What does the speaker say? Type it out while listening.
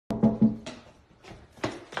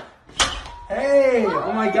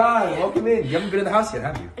my God, welcome in. You haven't been in the house yet,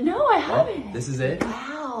 have you? No, I haven't. Oh, this is it?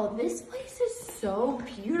 Wow, this place is so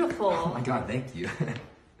beautiful. Oh my God, thank you.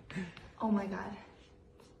 Oh my God.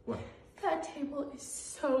 What? That table is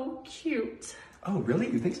so cute. Oh,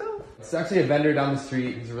 really? You think so? It's actually a vendor down the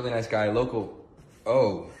street. He's a really nice guy, local.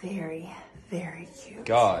 Oh. Very, very cute.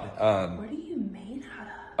 God. What are you made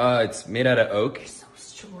out of? It's made out of oak. You're so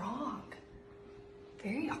strong.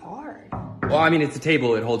 Very hard. Well, I mean, it's a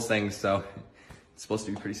table. It holds things, so it's supposed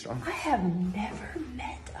to be pretty strong. I have never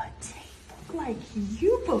met a table like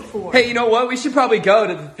you before. Hey, you know what? We should probably go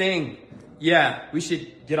to the thing. Yeah, we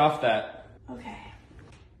should get off that. Okay.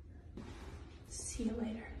 See you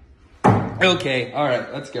later. Okay, all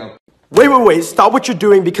right, let's go. Wait, stop what you're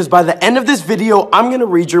doing because by the end of this video, I'm gonna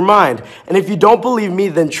read your mind. And if you don't believe me,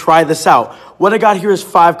 then try this out. What I got here is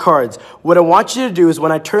 5 cards. What I want you to do is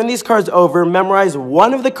when I turn these cards over, memorize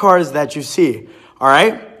one of the cards that you see. All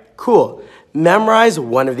right? Cool. Memorize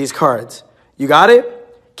one of these cards. You got it?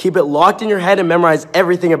 Keep it locked in your head and memorize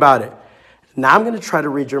everything about it. Now I'm gonna try to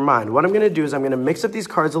read your mind. What I'm gonna do is I'm gonna mix up these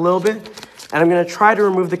cards a little bit and I'm gonna try to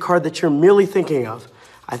remove the card that you're merely thinking of.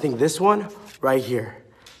 I think this one right here.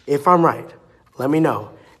 If I'm right, let me know.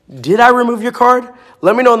 Did I remove your card?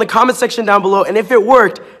 Let me know in the comment section down below. And if it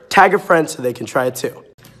worked, tag a friend so they can try it too.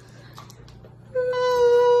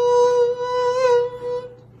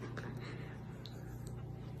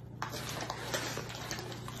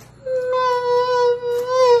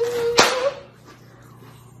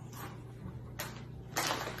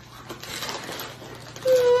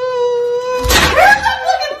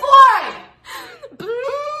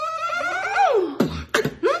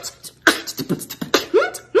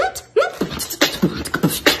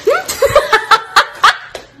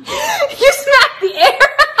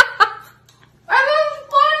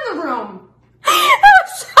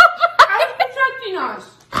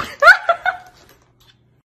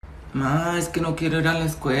 Ma, es que no quiero ir a la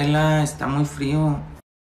escuela, está muy frío.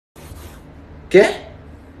 ¿Qué?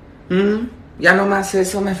 Ya nomás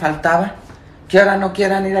eso me faltaba. Que ahora no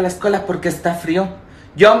quieran ir a la escuela porque está frío.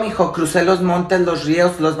 Yo, mijo, crucé los montes, los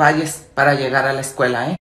ríos, los valles para llegar a la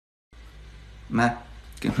escuela, ¿eh? Ma,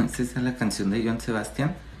 ¿qué no es esa la canción de Joan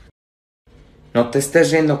Sebastián? No te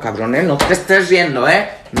estés riendo, cabrón, ¿eh? No te estés riendo, ¿eh?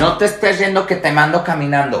 No te estés riendo que te mando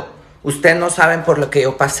caminando. Ustedes no saben por lo que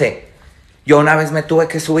yo pasé. Yo una vez me tuve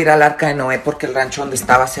que subir al Arca de Noé porque el rancho donde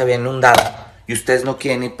estaba se había inundado. Y ustedes no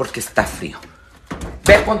quieren ir porque está frío.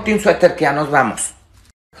 Ve, ponte un suéter que ya nos vamos.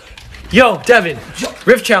 Yo, Devin,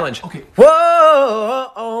 riff challenge. Okay.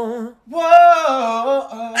 Whoa,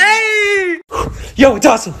 whoa, hey! Yo,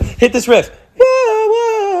 Dawson, hit this riff.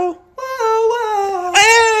 Whoa, whoa,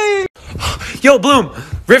 hey! Yo, Bloom,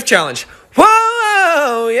 riff challenge.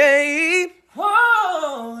 Whoa, yeah.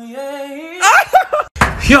 Whoa, yeah.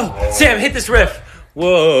 Yo, Sam, hit this riff.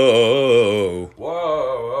 Whoa.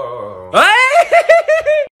 Whoa. Hey!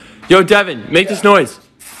 Yo, Devin, make this noise.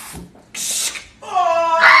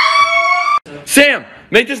 Sam,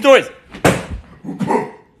 make this noise.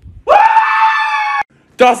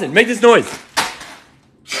 Dawson, make this noise.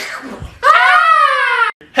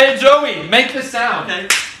 Hey, Joey, make this sound. Okay.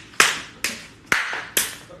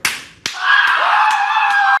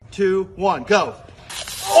 2, 1, go.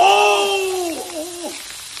 Oh!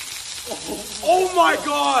 Oh my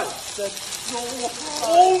God!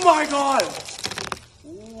 Oh my God!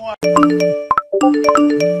 What?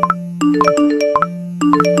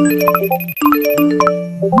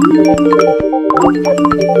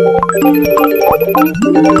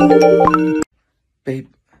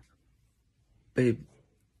 Babe,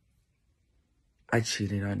 I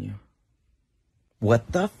cheated on you.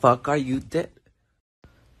 What the fuck are you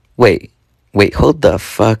Wait, hold the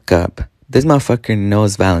fuck up. This motherfucker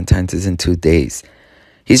knows Valentine's is in 2 days.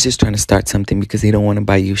 He's just trying to start something because he don't want to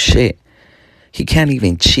buy you shit. He can't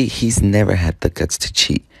even cheat. He's never had the guts to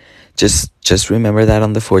cheat. Just remember that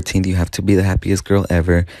on the 14th, you have to be the happiest girl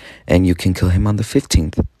ever, and you can kill him on the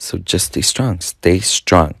 15th. So just stay strong. Stay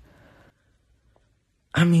strong.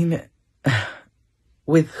 I mean,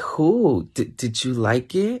 with who? Did you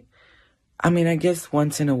like it? I mean, I guess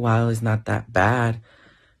once in a while is not that bad.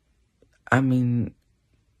 I mean,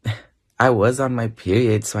 I was on my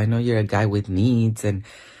period, so I know you're a guy with needs, and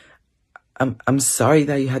I'm sorry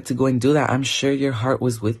that you had to go and do that. I'm sure your heart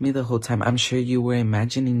was with me the whole time. I'm sure you were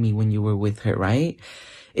imagining me when you were with her, right?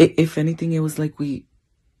 If anything, it was like we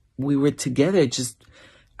were together. Just,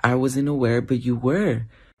 I wasn't aware, but you were.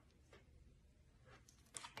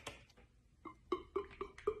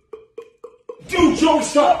 Dude, Joey,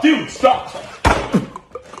 stop! Dude, stop!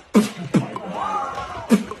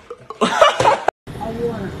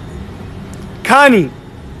 Connie!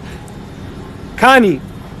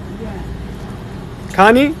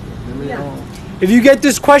 Connie? If you get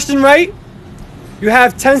this question right, you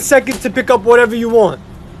have 10 seconds to pick up whatever you want.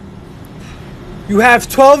 You have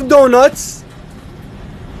 12 donuts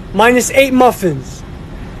minus 8 muffins.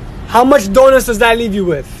 How much donuts does that leave you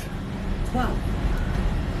with? 12.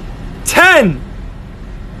 10,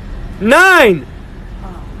 9,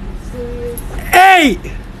 8,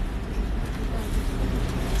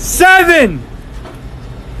 7,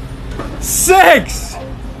 6,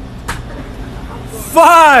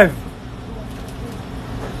 5,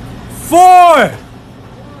 4,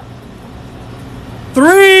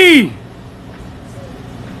 3,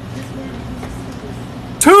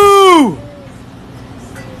 2,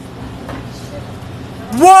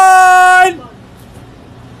 1.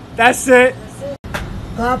 That's it.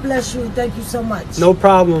 God bless you. Thank you so much. No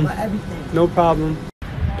problem. For everything. No problem.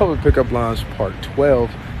 Public pickup lines part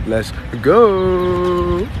 12. Let's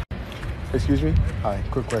go. Excuse me? Hi,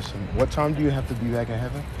 quick question. What time do you have to be back in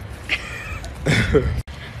heaven?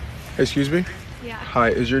 Excuse me? Yeah. Hi,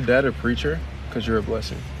 is your dad a preacher? Because you're a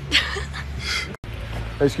blessing.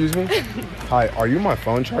 Excuse me? Hi, are you my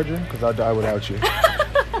phone charger? Because I'll die without you.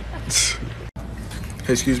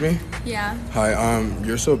 Excuse me? Yeah. Hi,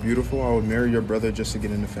 you're so beautiful. I would marry your brother just to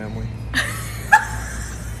get in the family.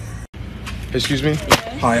 Excuse me?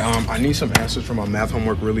 Yeah. Hi, I need some answers for my math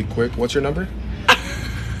homework really quick. What's your number?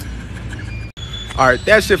 All right,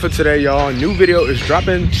 that's it for today, y'all. New video is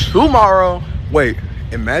dropping tomorrow. Wait,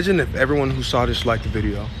 imagine if everyone who saw this liked the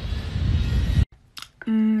video.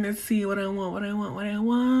 Let's see what I want.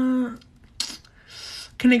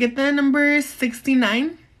 Can I get the number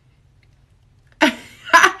 69?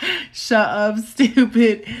 Shut up,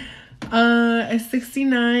 stupid.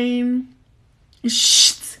 69.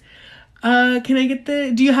 Shh. Can I get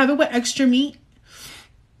the, do you have it with extra meat?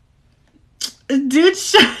 Dude,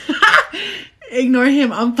 ignore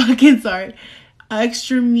him. I'm fucking sorry.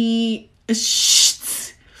 Extra meat.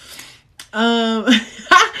 Shh.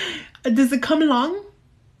 Does it come long?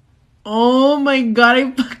 Oh my god,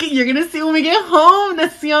 you're gonna see when we get home,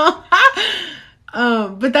 Nacion.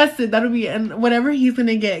 But that's it, that'll be it. And whatever he's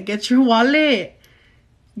gonna get your wallet.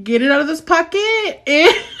 Get it out of this pocket.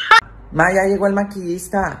 Ma, ya llegó el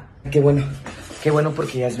maquillista. Qué bueno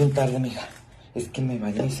porque ya es bien tarde, mija. Es que me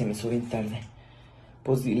bañé y se me hizo bien tarde.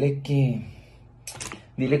 Pues dile que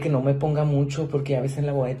no me ponga mucho porque ya ves en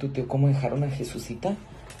la boda de tu tío cómo dejaron a Jesucita.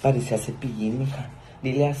 Parecía Cepillín, mija.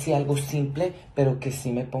 Dile así algo simple, pero que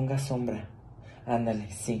sí me ponga sombra. Ándale,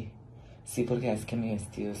 sí. Sí, porque ya es que mi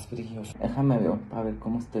vestido es brilloso. Déjame ver, a ver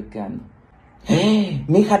cómo estoy quedando.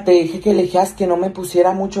 Mija, te dije que elegías que no me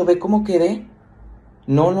pusiera mucho. ¿Ve cómo quedé?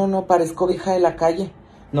 No, parezco vieja de la calle.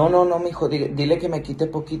 No, mijo, dile que me quite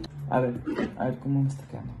poquito. A ver cómo me está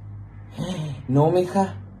quedando. No,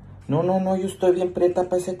 mija. No, yo estoy bien preta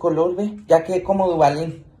para ese color, ve. Ya quedé como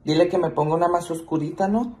Duvalín. Dile que me ponga una más oscurita,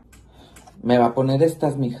 ¿no? Me va a poner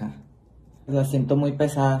estas, mija. Las siento muy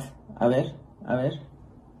pesadas. A ver.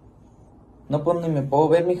 No, pues ni me puedo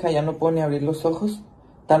ver, mija. Ya no puedo ni abrir los ojos.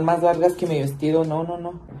 Tan más largas que mi vestido. No.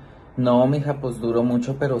 No, mija, pues duró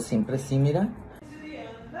mucho, pero siempre sí, mira.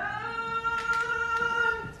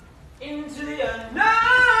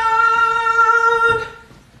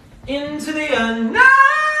 Into the unknown.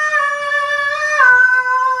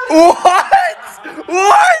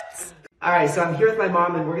 What? Alright, so I'm here with my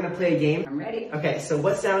mom and we're gonna play a game. I'm ready. Okay, so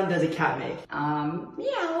what sound does a cat make?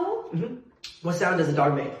 Meow. What sound does a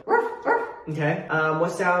dog make? Ruff, ruff. Okay.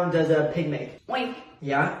 What sound does a pig make? Oink.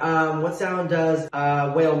 Yeah. What sound does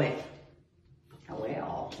a whale make? A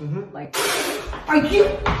whale. Like. Are you?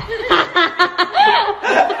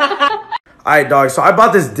 Alright, dog. So I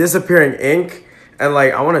bought this disappearing ink and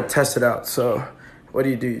like I want to test it out. So what do?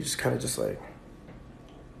 You just kind of just like.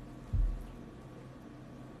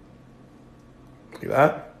 Like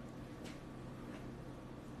that.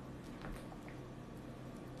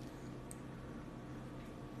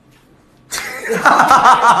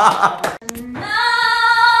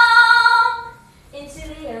 Into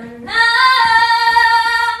the unknown.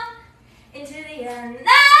 Into the unknown.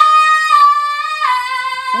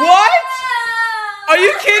 What? Are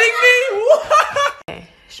you kidding me? What? Okay,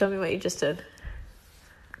 show me what you just did.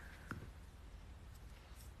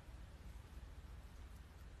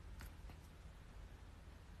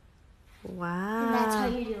 Wow. And that's how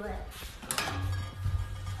you do it.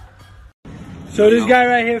 So this guy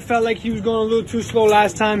right here felt like he was going a little too slow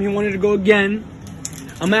last time. He wanted to go again.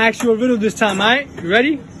 I'm gonna ask you a riddle this time, alright? You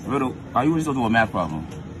ready? Riddle? Are you just do a math problem?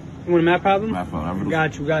 You want a math problem? Math problem.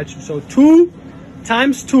 Got you. So 2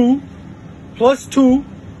 times 2 plus 2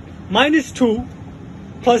 minus 2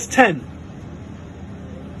 plus 10.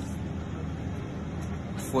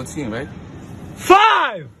 14, right?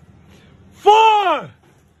 5, 4,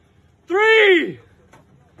 3,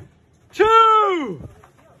 2,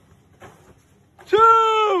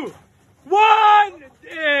 1.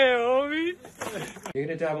 Damn, You're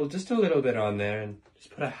gonna dabble just a little bit on there and just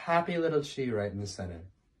put a happy little tree right in the center.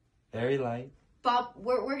 Very light. Bob,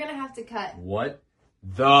 we're gonna have to cut. What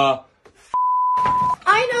the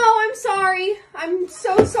I know, I'm sorry. I'm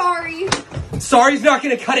so sorry. Sorry's not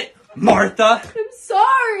gonna cut it, Martha! I'm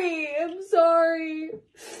sorry. I'm sorry.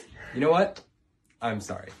 You know what? I'm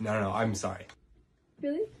sorry. No, I'm sorry.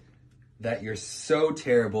 Really? That you're so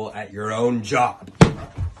terrible at your own job.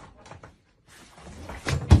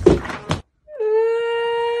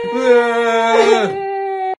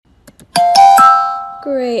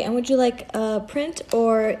 Great. And would you like print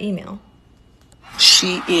or email?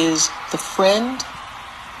 She is the friend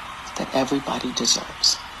that everybody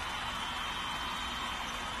deserves.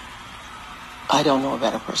 I don't know a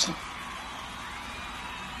better person.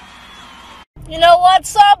 You know what,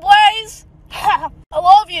 Subways? I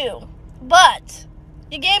love you, but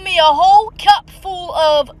you gave me a whole cup full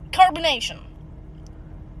of carbonation.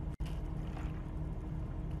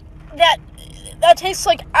 That tastes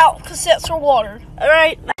like Alka-Seltzer water,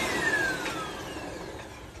 alright?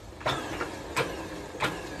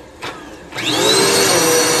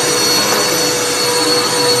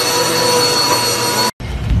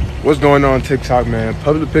 What's going on TikTok, man?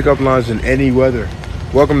 Public pickup lines in any weather.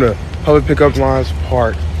 Welcome to Public Pickup Lines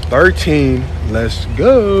Part 13. Let's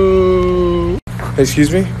go. Hey,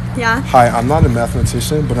 excuse me? Yeah? Hi, I'm not a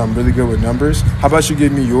mathematician, but I'm really good with numbers. How about you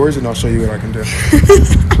give me yours and I'll show you what I can do.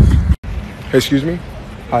 Hey, excuse me?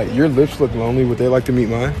 Hi, your lips look lonely. Would they like to meet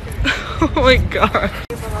mine? Oh my god.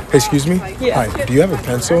 Hey, excuse me? Yeah. Hi, do you have a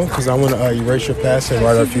pencil? Because I want to erase your past and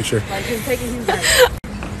write our future.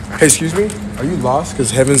 Hey, excuse me? Are you lost?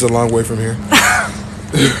 Because heaven's a long way from here.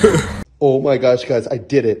 Oh my gosh, guys, I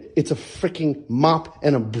did it. It's a freaking mop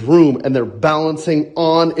and a broom, and they're balancing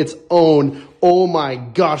on its own. Oh my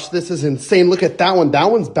gosh, this is insane. Look at that one.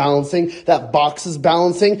 That one's balancing. That box is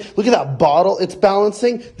balancing. Look at that bottle. It's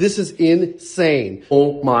balancing. This is insane.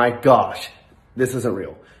 Oh my gosh. This isn't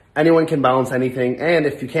real. Anyone can balance anything, and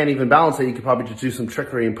if you can't even balance it, you could probably just do some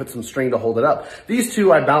trickery and put some string to hold it up. These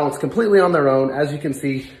two I balance completely on their own. As you can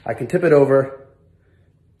see, I can tip it over,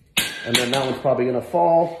 and then that one's probably gonna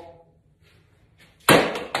fall.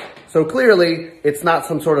 So clearly, it's not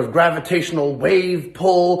some sort of gravitational wave,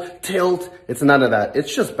 pull, tilt. It's none of that.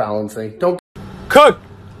 It's just balancing. Don't... Cook!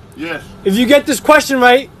 Yes. If you get this question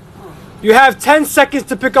right, you have 10 seconds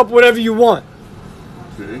to pick up whatever you want.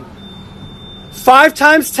 Okay. 5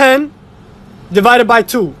 times 10 divided by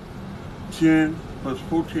 2. 10 plus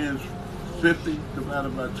 4 10 is 50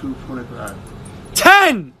 divided by 2, 25.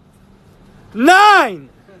 10! 9!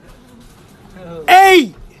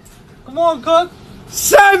 8! Come on, Cook.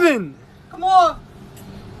 7! Come on.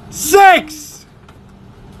 6!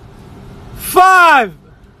 5!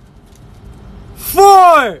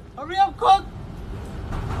 4! Hurry up, Cook.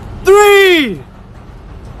 3!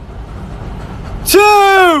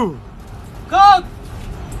 2! Cook.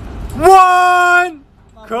 1!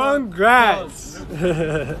 Congrats!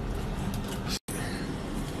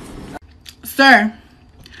 Sir,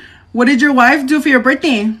 what did your wife do for your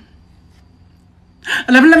birthday?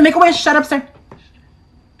 Let me make a wish. Shut up, sir.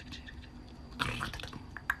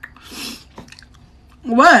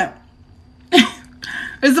 What?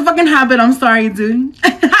 It's a fucking habit. I'm sorry, dude.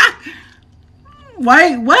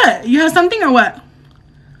 Why? What? You have something or what?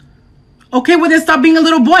 Okay, well then stop being a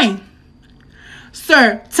little boy.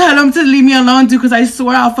 Sir, tell him to leave me alone, dude, because I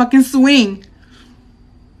swear I'll fucking swing.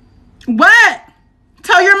 What?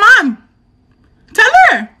 Tell your mom. Tell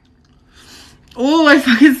her. Oh, I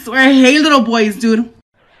fucking swear I hate little boys, dude.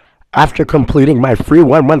 After completing my free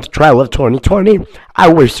 1-month trial of 2020,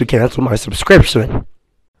 I wish to cancel my subscription.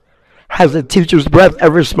 Has a teacher's breath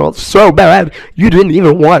ever smelled so bad you didn't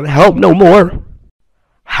even want help no more?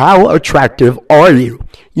 How attractive are you?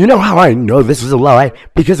 You know how I know this is a lie?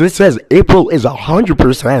 Because it says April is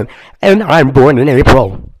 100% and I'm born in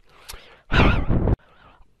April.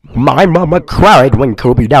 My mama cried when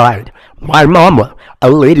Kobe died. My mama, a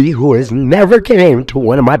lady who has never came to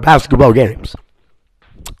one of my basketball games.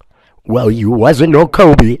 Well, you wasn't no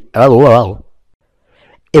Kobe, LOL.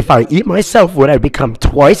 If I eat myself, would I become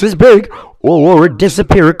twice as big or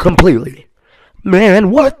disappear completely?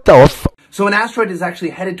 Man, what the f... So an asteroid is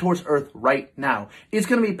actually headed towards Earth right now. It's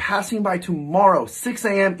going to be passing by tomorrow, 6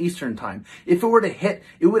 a.m. Eastern time. If it were to hit,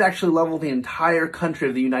 it would actually level the entire country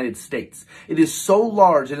of the United States. It is so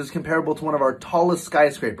large, it is comparable to one of our tallest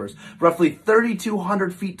skyscrapers, roughly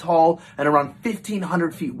 3,200 feet tall and around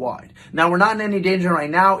 1,500 feet wide. Now, we're not in any danger right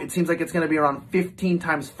now. It seems like it's going to be around 15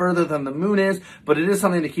 times further than the moon is, but it is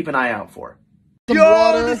something to keep an eye out for.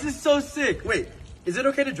 Yo, this is so sick. Wait, is it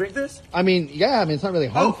okay to drink this? I mean, yeah, it's not really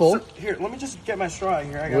harmful. So, here, let me just get my straw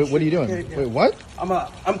here. I got What are you doing? Okay, Wait, what?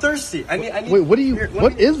 I'm thirsty. I need. Wait, what are you?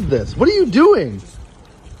 What is this? What are you doing?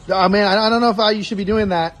 Oh man, I don't know if you should be doing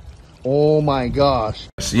that. Oh my gosh.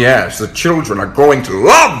 Yes, the children are going to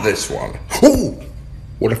love this one. Ooh,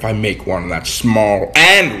 what if I make one that's small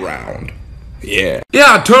and round? Yeah.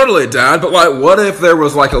 Yeah, totally, Dad. But like, what if there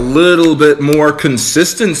was like a little bit more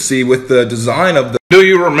consistency with the design of the... Do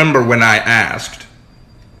you remember when I asked?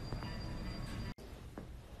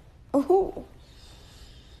 Ooh.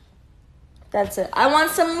 That's it. I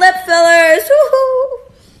want some lip fillers. Woohoo!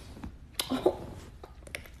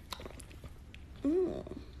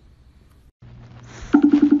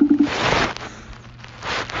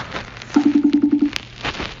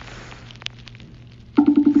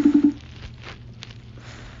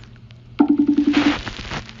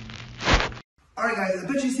 Alright guys, I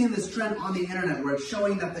bet you've seen this trend on the internet where it's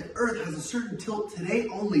showing that the Earth has a certain tilt today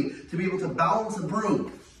only to be able to balance a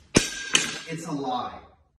broom. It's a lie.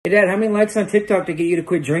 Hey Dad, how many likes on TikTok to get you to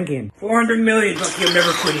quit drinking? 400 million. Okay, I'm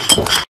never quitting.